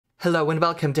Hello and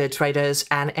welcome to traders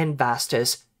and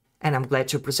investors, and I'm glad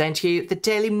to present you the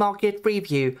daily market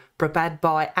review prepared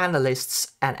by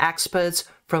analysts and experts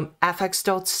from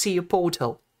fx.co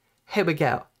portal. Here we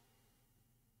go.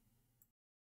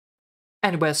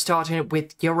 And we're starting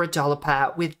with euro-dollar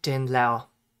pair with Din Lao.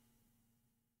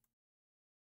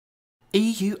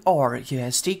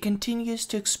 EURUSD continues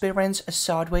to experience a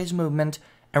sideways movement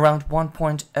around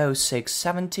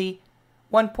 1.0670,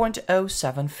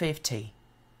 1.0750.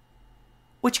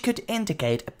 which could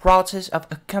indicate a process of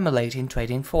accumulating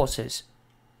trading forces.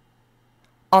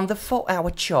 On the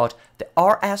 4-hour chart, the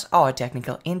RSI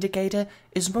technical indicator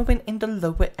is moving in the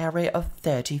lower area of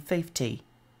 3050,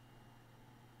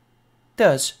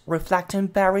 thus reflecting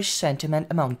bearish sentiment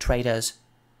among traders.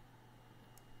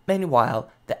 Meanwhile,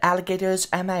 the alligator's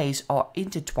MAs are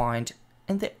intertwined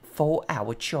in the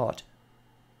 4-hour chart.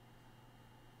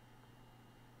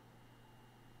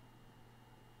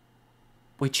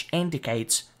 Which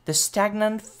indicates the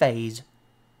stagnant phase.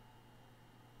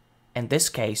 In this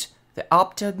case, the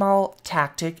optimal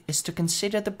tactic is to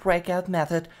consider the breakout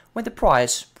method when the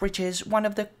price breaches one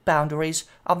of the boundaries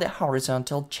of the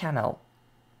horizontal channel.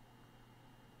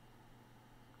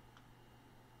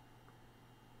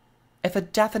 If a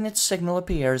definite signal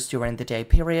appears during the day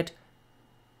period,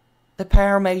 the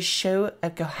pair may show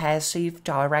a cohesive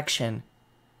direction.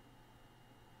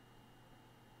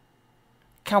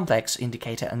 Complex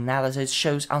indicator analysis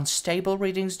shows unstable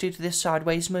readings due to the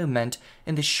sideways movement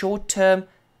in the short-term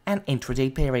and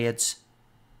intraday periods.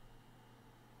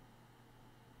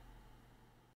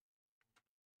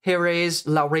 Here is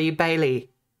Laurie Bailey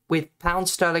with pound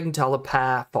sterling dollar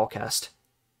pair forecast.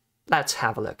 Let's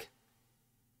have a look.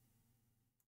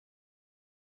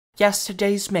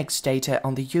 Yesterday's mixed data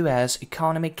on the US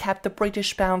economy kept the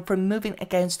British pound from moving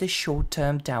against the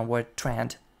short-term downward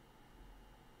trend.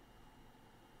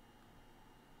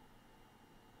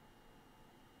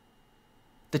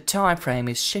 The time frame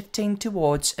is shifting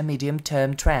towards a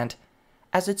medium-term trend,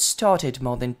 as it started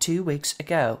more than 2 weeks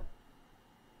ago.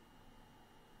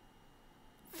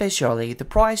 Visually, the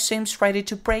price seems ready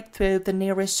to break through the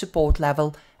nearest support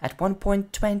level at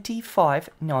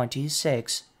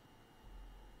 1.2596.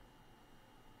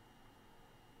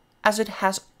 As it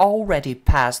has already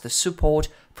passed the support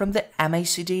from the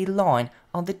MACD line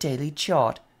on the daily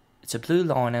chart. It's a blue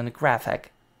line on the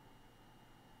graphic.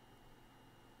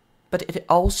 But it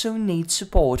also needs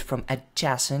support from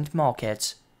adjacent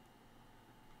markets.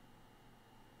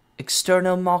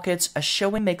 External markets are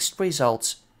showing mixed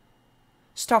results.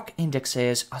 Stock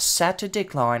indexes are set to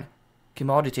decline,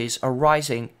 commodities are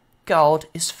rising, gold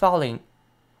is falling,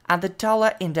 and the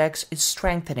dollar index is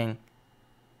strengthening.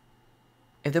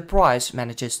 If the price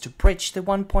manages to breach the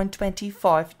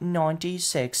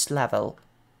 1.2596 level,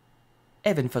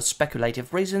 even for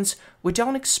speculative reasons, we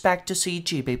don't expect to see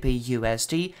GBP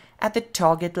USD at the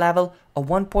target level of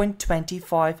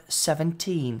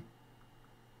 1.2517.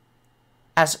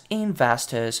 As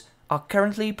investors are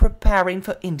currently preparing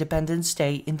for Independence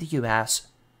Day in the US.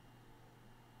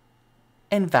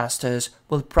 Investors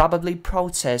will probably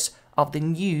process of the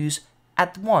news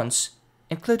at once,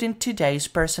 including today's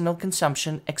personal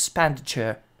consumption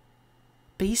expenditure,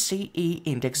 PCE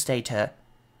index data.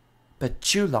 But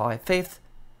July 5th,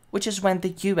 which is when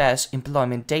the US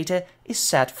employment data is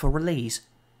set for release.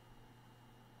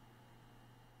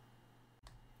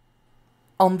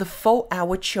 On the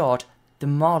 4-hour chart, the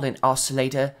Marlin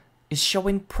oscillator is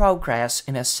showing progress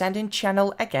in ascending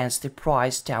channel against the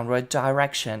price downward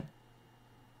direction.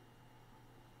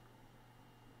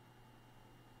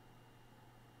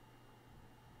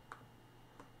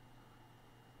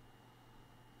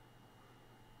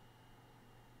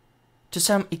 To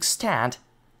some extent,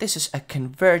 this is a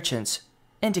convergence,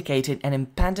 indicating an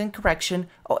impending correction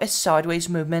or a sideways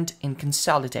movement in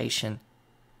consolidation.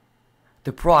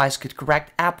 The price could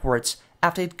correct upwards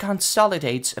after it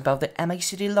consolidates above the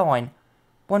MACD line,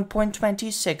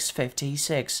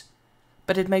 1.2656,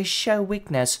 but it may show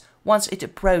weakness once it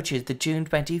approaches the June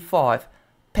 25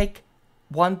 peak,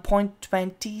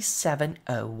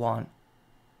 1.2701.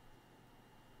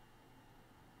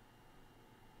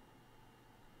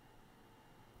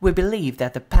 We believe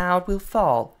that the pound will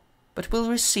fall, but we'll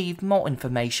receive more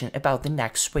information about the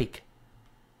next week.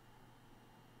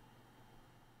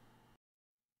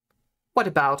 What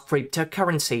about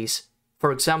cryptocurrencies?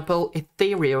 For example,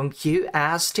 Ethereum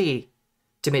USD.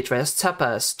 Dimitris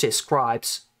Tsapas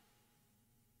describes.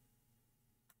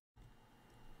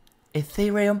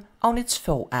 Ethereum on its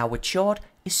 4-hour chart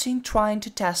is seen trying to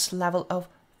test the level of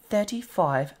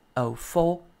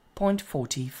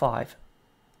 3504.45.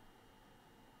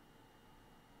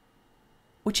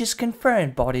 which is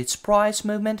confirmed by its price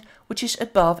movement, which is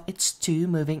above its two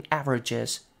moving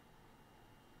averages.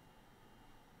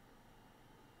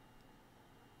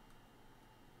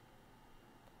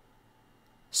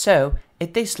 So,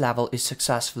 if this level is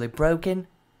successfully broken,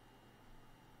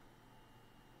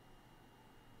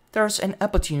 there's an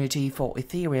opportunity for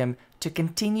Ethereum to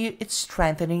continue its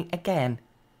strengthening again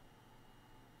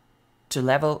to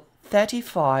level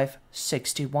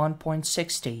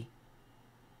 3561.60.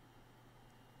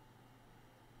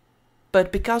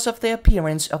 But because of the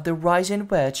appearance of the rising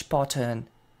wedge pattern,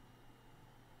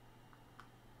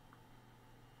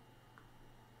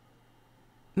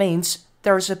 means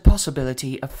there is a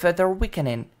possibility of further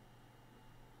weakening.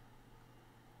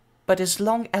 But as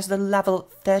long as the level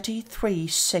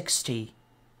 3360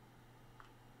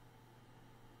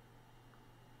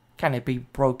 can it be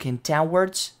broken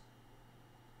downwards,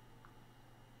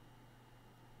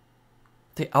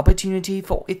 the opportunity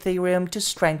for Ethereum to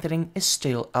strengthening is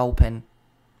still open.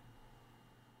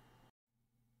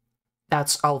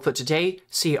 That's all for today.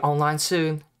 See you online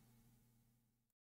soon.